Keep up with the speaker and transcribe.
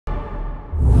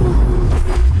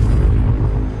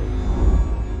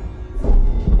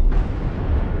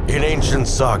ancient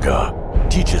saga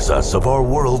teaches us of our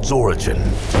world's origin.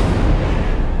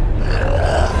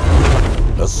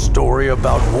 A story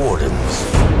about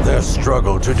wardens, their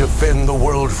struggle to defend the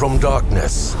world from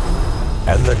darkness,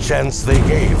 and the chance they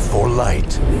gave for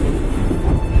light.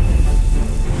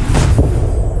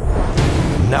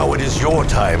 Now it is your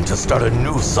time to start a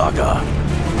new saga.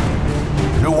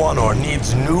 Nuanor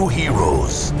needs new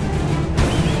heroes.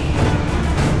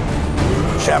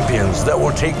 Champions that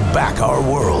will take back our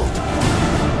world.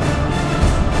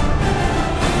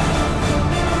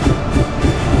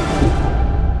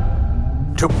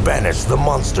 To banish the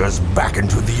monsters back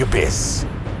into the abyss.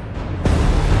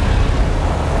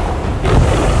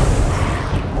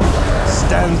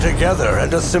 Stand together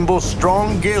and assemble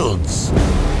strong guilds.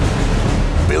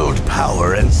 Build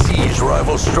power and siege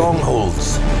rival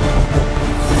strongholds.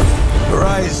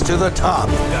 Rise to the top.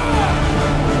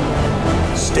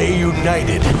 Stay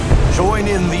united. Join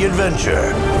in the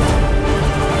adventure.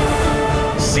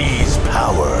 Seize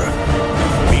power.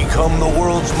 Become the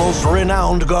world's most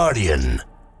renowned guardian.